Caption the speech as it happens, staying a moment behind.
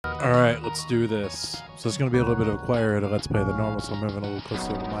Alright, let's do this. So it's going to be a little bit of a quieter to Let's Play than normal, so I'm moving a little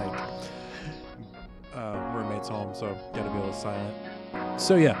closer to the mic. Roommate's home, so gotta be a little silent.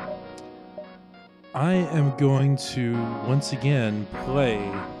 So yeah, I am going to once again play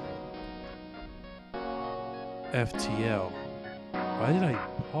FTL. Why did I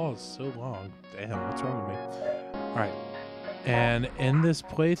pause so long? Damn, what's wrong with me? Alright, and in this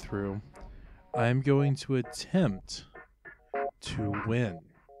playthrough, I'm going to attempt to win.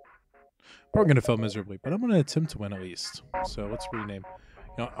 Probably going to fail miserably, but I'm going to attempt to win at least. So let's rename.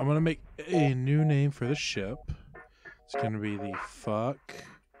 You know, I'm going to make a new name for the ship. It's going to be the Fuck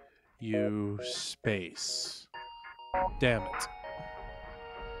You Space. Damn it.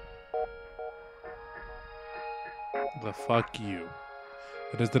 The Fuck You.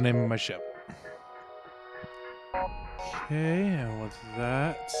 That is the name of my ship. Okay, and with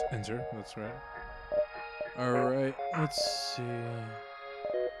that, enter. That's right. Alright, let's see.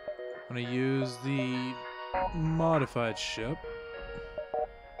 I'm going to use the modified ship.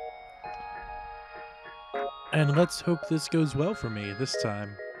 And let's hope this goes well for me this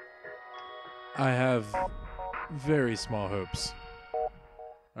time. I have very small hopes.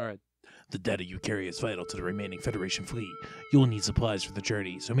 Alright. The data you carry is vital to the remaining Federation fleet. You'll need supplies for the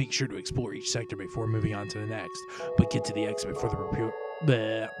journey, so make sure to explore each sector before moving on to the next. But get to the exit before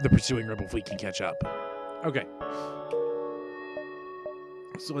the pursuing rebel fleet can catch up. Okay.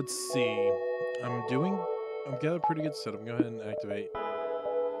 So let's see. I've got a pretty good setup. I'm going to go ahead and activate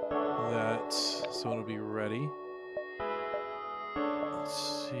that so it'll be ready.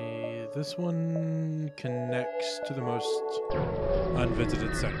 Let's see. This one connects to the most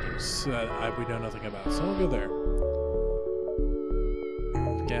unvisited sectors that we know nothing about. So we'll go there.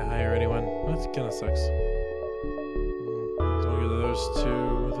 Can't hire anyone. That kind of sucks. So we'll go to those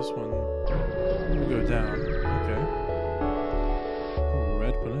two. This one will go down. Okay. Ooh,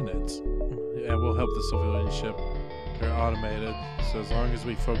 red put in it. Yeah, we'll help the civilian ship. They're automated, so as long as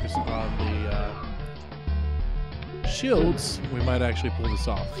we focus on the shields, we might actually pull this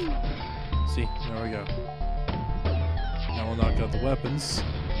off. See, there we go. Now we'll knock out the weapons.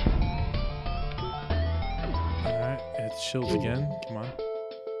 Alright, it's shields again. Come on.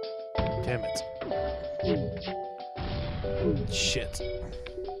 Damn it. Shit.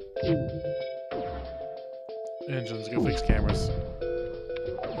 Engines, go fix cameras.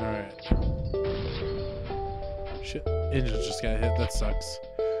 Alright. Shit, engines just got hit. That sucks.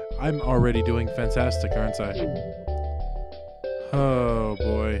 I'm already doing fantastic, aren't I? Oh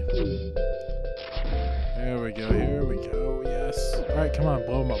boy. Here we go, here we go. Yes. Alright, come on,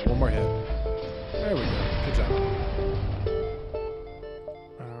 blow him up. One more hit. There we go. Good job.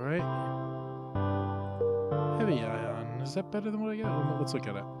 Alright. Heavy ion. Is that better than what I got? Let's look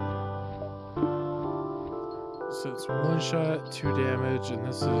at it. So it's 1 shot, 2 damage, and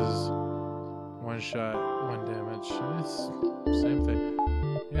this is 1 shot, 1 damage. It's same thing.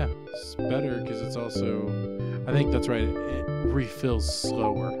 Yeah, it's better because it's also, I think that's right, it refills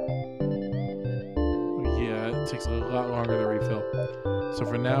slower. Yeah, it takes a lot longer to refill. So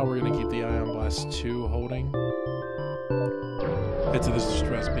for now, we're going to keep the Ion Blast 2 holding. Head to this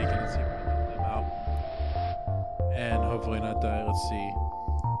distress beacon and see if we can get them out. And hopefully not die. Let's see.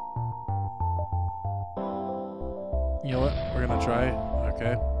 You know what? We're going to try.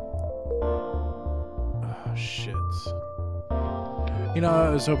 Okay. Oh, shit. You know, I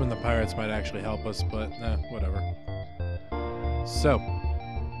was hoping the pirates might actually help us, but nah, whatever. So,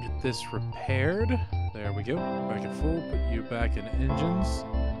 get this repaired. There we go. Back at full. Put you back in engines.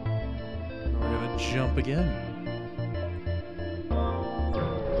 And we're gonna jump again.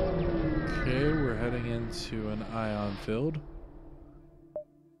 Okay, we're heading into an ion field.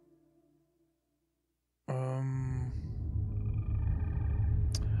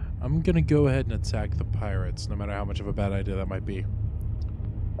 I'm gonna go ahead and attack the pirates, no matter how much of a bad idea that might be.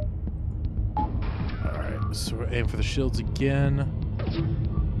 Alright, so we're aiming for the shields again.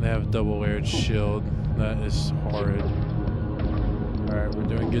 They have a double-layered shield. That is horrid. Alright, we're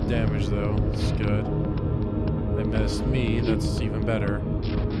doing good damage, though. It's good. They missed me. That's even better.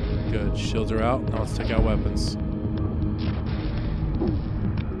 Good. Shields are out. Now let's take out weapons.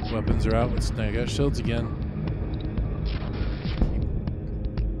 Weapons are out. Let's take out shields again.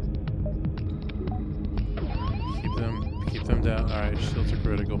 Keep them down. Alright, shields are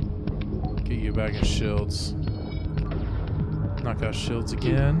critical. Get you back in shields. Knock out shields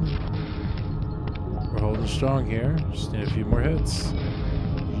again. We're holding strong here. Just need a few more hits.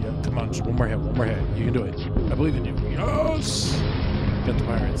 Yeah, come on, just one more hit, one more hit. You can do it. I believe in you. Yes! Got the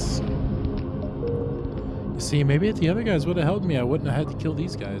pirates. You see, maybe if the other guys would have held me, I wouldn't have had to kill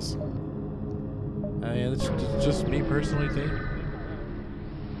these guys. Yeah, that's just me personally thinking.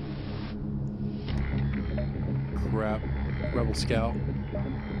 crap. Rebel Scout.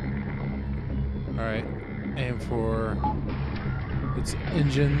 Alright. Aim for its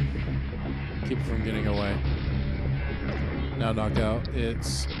engine. Keep it from getting away. Now knock out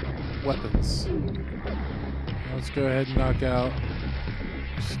its weapons. Let's go ahead and knock out.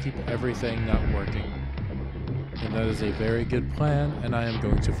 Just keep everything not working. And that is a very good plan, and I am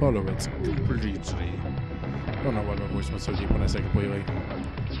going to follow it completely. I don't know why my voice went so deep when I said completely.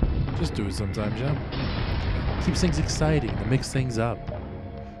 Just do it sometimes, yeah? Keeps things exciting to mix things up.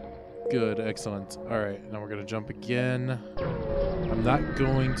 Good, excellent. Alright, now we're going to jump again. I'm not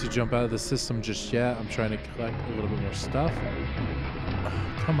going to jump out of the system just yet. I'm trying to collect a little bit more stuff.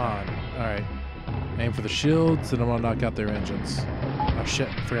 Come on. Alright. Aim for the shields, and I'm going to knock out their engines. Oh shit,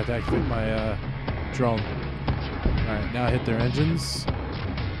 I forgot to activate my drone. Alright, now I hit their engines.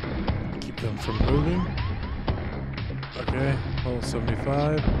 Keep them from moving. Okay, level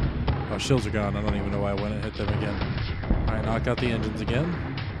 75. Oh, shields are gone. I don't even know why I went and hit them again. Alright, knock out the engines again.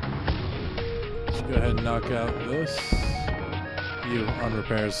 Let's go ahead and knock out this. You on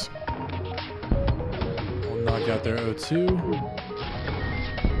repairs. We'll knock out their O2.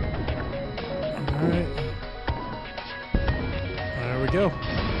 Alright. There we go.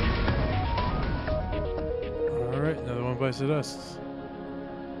 Alright, another one bites the dust.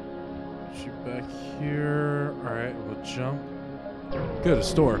 Shoot back here. Alright, we'll jump. Go to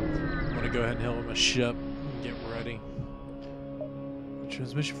store. I'm gonna go ahead and heal my ship and get ready.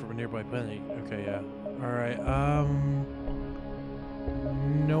 Transmission from a nearby planet. Okay, yeah. Alright,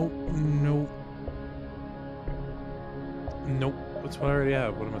 nope, nope. Nope. That's what I already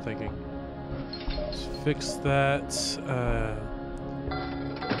have. What am I thinking? Let's fix that.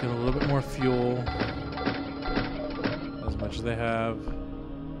 Get a little bit more fuel. As much as they have.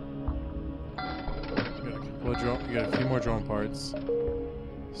 You got a few more drone parts.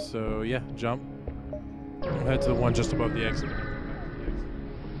 So yeah, jump. We'll head to the one just above the exit.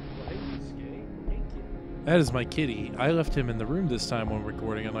 That is my kitty. I left him in the room this time when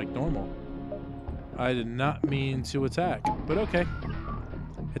recording it like normal. I did not mean to attack, but okay.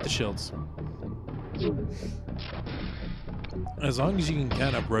 Hit the shields. As long as you can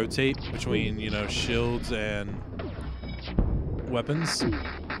kind of rotate between, you know, shields and weapons,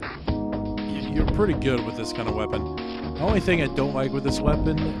 you're pretty good with this kind of weapon. The only thing I don't like with this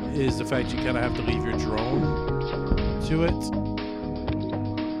weapon is the fact you kind of have to leave your drone to it.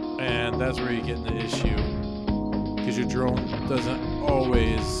 And that's where you get in the issue. Because your drone doesn't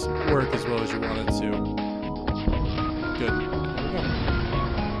always work as well as you want it to. Good.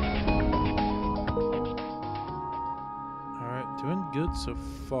 Alright, doing good so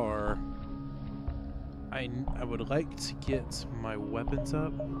far. I would like to get my weapons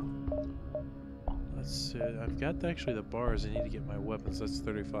up. Let's see. I've got actually the bars. I need to get my weapons. That's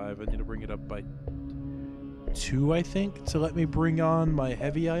 35. I need to bring it up by 2, I think, to let me bring on my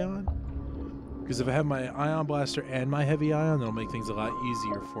heavy ion. Because if I have my ion blaster and my heavy ion, that'll make things a lot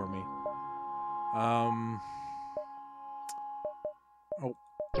easier for me. Oh, no,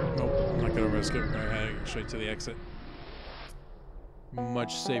 I'm not gonna risk it. We're gonna head straight to the exit.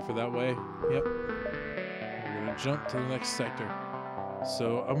 Much safer that way. Yep. We're gonna jump to the next sector.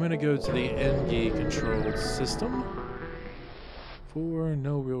 So I'm gonna go to the NG controlled system for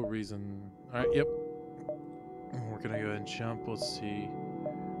no real reason. All right. Yep. We're gonna go ahead and jump. Let's see.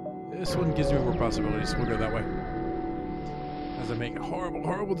 This one gives me more possibilities. We'll go that way. As I make a horrible,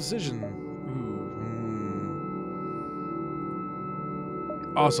 horrible decision.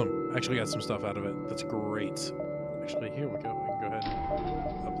 Ooh. Awesome. Actually got some stuff out of it. That's great. Actually, here we go. We can go ahead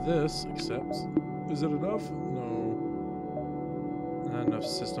and up this, except... Is it enough? No. Not enough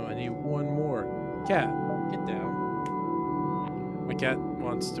system. I need one more. Cat, get down. My cat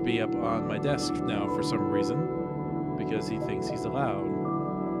wants to be up on my desk now for some reason. Because he thinks he's allowed.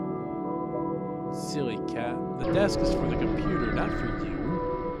 Silly cat. The desk is for the computer, not for you.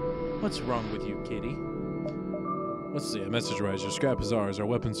 What's wrong with you, kitty? Let's see. A message arrives. Your scrap is ours. Our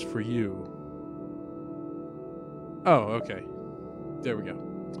weapons for you. Oh, okay. There we go.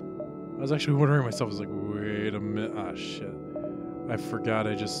 I was actually wondering myself. I was like, wait a minute. Ah, shit. I forgot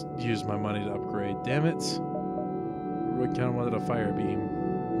I just used my money to upgrade. Damn it. I kind of wanted a fire beam.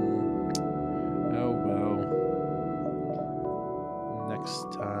 Oh, well.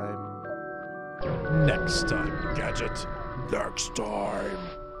 Next time. Next time, Gadget. Next time.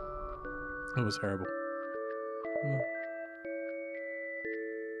 That was terrible.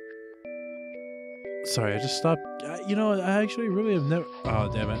 Sorry, I just stopped. You know, I actually really have never... Oh,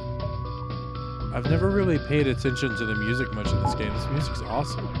 damn it. I've never really paid attention to the music much in this game. This music's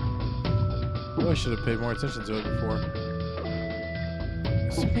awesome. I really should have paid more attention to it before.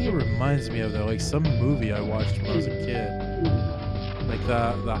 Something it reminds me of though, like some movie I watched when I was a kid. Like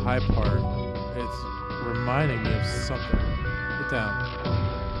the high part. It's reminding me of something. Get down.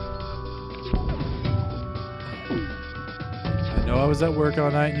 I know I was at work all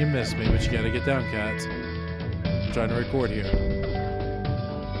night and you missed me, but you gotta get down, cat. I'm trying to record here.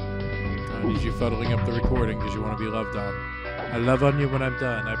 I need you fuddling up the recording because you want to be loved on. I love on you when I'm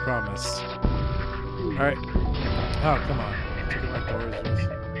done, I promise. Alright. Oh, come on. Look at my doors.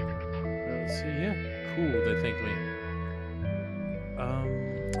 Let's see, yeah. Cool, they thank me.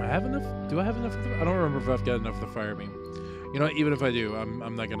 I have enough? Do I have enough of the... I don't remember if I've got enough of the fire beam. You know what, even if I do,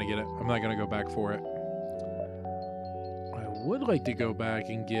 I'm not gonna get it. I'm not gonna go back for it. I would like to go back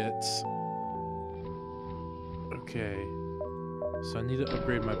and get... Okay. So I need to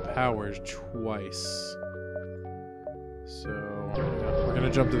upgrade my powers twice. So yeah, we're gonna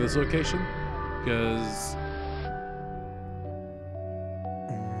jump to this location because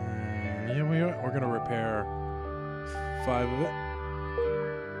yeah, we're gonna repair 5 of it.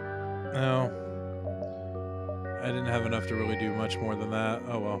 No, I didn't have enough to really do much more than that.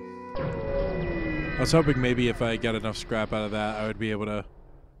 Oh well. I was hoping maybe if I got enough scrap out of that, I would be able to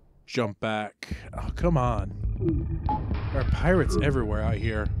jump back. Oh, come on. There are pirates everywhere out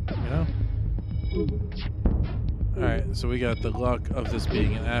here, you know? Alright, so we got the luck of this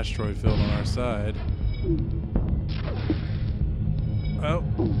being an asteroid field on our side. Oh,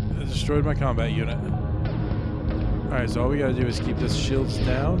 it destroyed my combat unit. Alright, so all we gotta do is keep this shields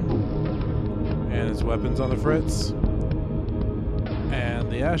down and its weapons on the fritz. And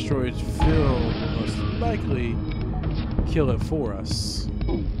the asteroid field will most likely kill it for us.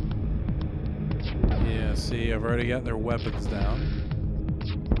 Yeah, see, I've already got their weapons down.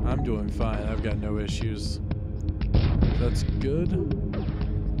 I'm doing fine. I've got no issues. That's good.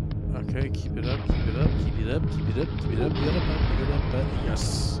 Okay, keep it up, keep it up, keep it up, keep it up, keep it up, keep it up, keep it up.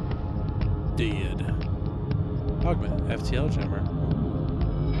 Yes. Dead. Augment, FTL jammer.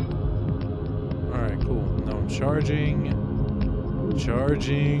 Alright, cool. Now I'm charging.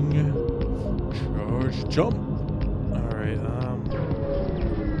 Charging. Charge, jump. Alright,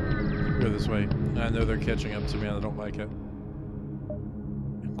 go this way. I know they're catching up to me and I don't like it.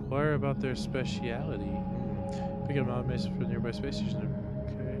 Inquire about their speciality. Pick up an message from the nearby space station.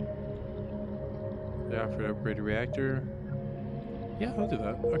 Okay. They offer an upgraded reactor. Yeah, I'll do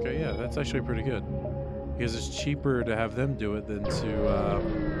that. Okay, yeah, that's actually pretty good. Because it's cheaper to have them do it than to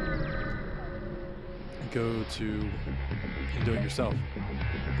go to and do it yourself.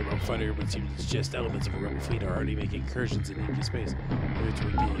 The rebel fighter would seem to suggest elements of a rebel fleet are already making incursions in empty space. Ready to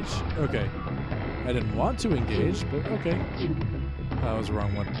engage. Okay. I didn't want to engage, but okay. That was the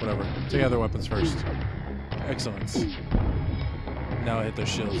wrong one. Whatever. Take out their weapons first. Excellent. Now I hit their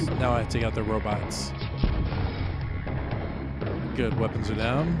shields. Now I take out their robots. Good. Weapons are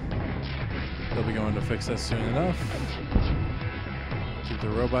down. They'll be going to fix that soon enough. Keep the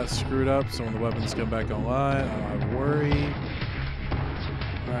robots screwed up so when the weapons come back online, I don't have to worry.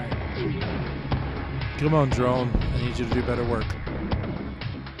 Alright. Come on, drone. I need you to do better work.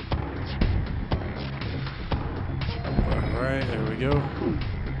 Alright, there we go.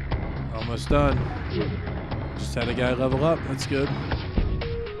 Almost done. Just had a guy level up. That's good.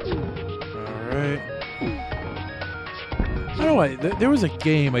 Alright. I don't know why. There was a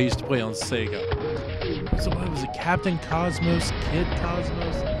game I used to play on Sega. So what was it? Captain Cosmos? Kid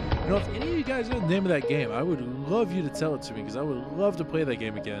Cosmos? You know, if any of you guys know the name of that game, I would love you to tell it to me because I would love to play that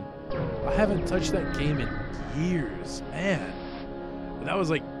game again. I haven't touched that game in years. Man. But that was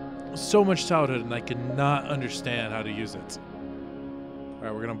like so much childhood and I could not understand how to use it.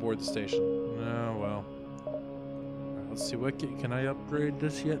 Alright, we're going to board the station. Oh, well. Right, let's see. What can I upgrade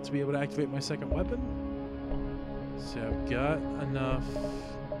this yet to be able to activate my second weapon? See, I've got enough.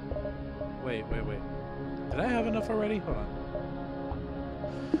 Wait. Did I have enough already? Hold on.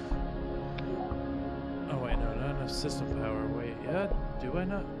 Oh, wait, no, not enough system power. Wait, yeah, do I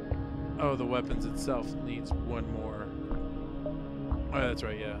not? Oh, the weapons itself needs one more. Oh, that's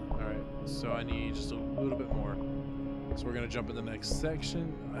right, yeah. Alright, so I need just a little bit more. So we're going to jump in the next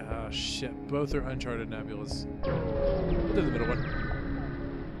section. Shit, both are Uncharted Nebulas. We'll do the middle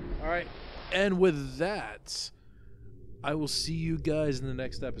one. Alright, and with that, I will see you guys in the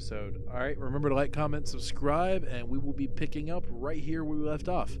next episode. Alright, remember to like, comment, subscribe, and we will be picking up right here where we left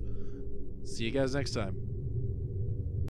off. See you guys next time.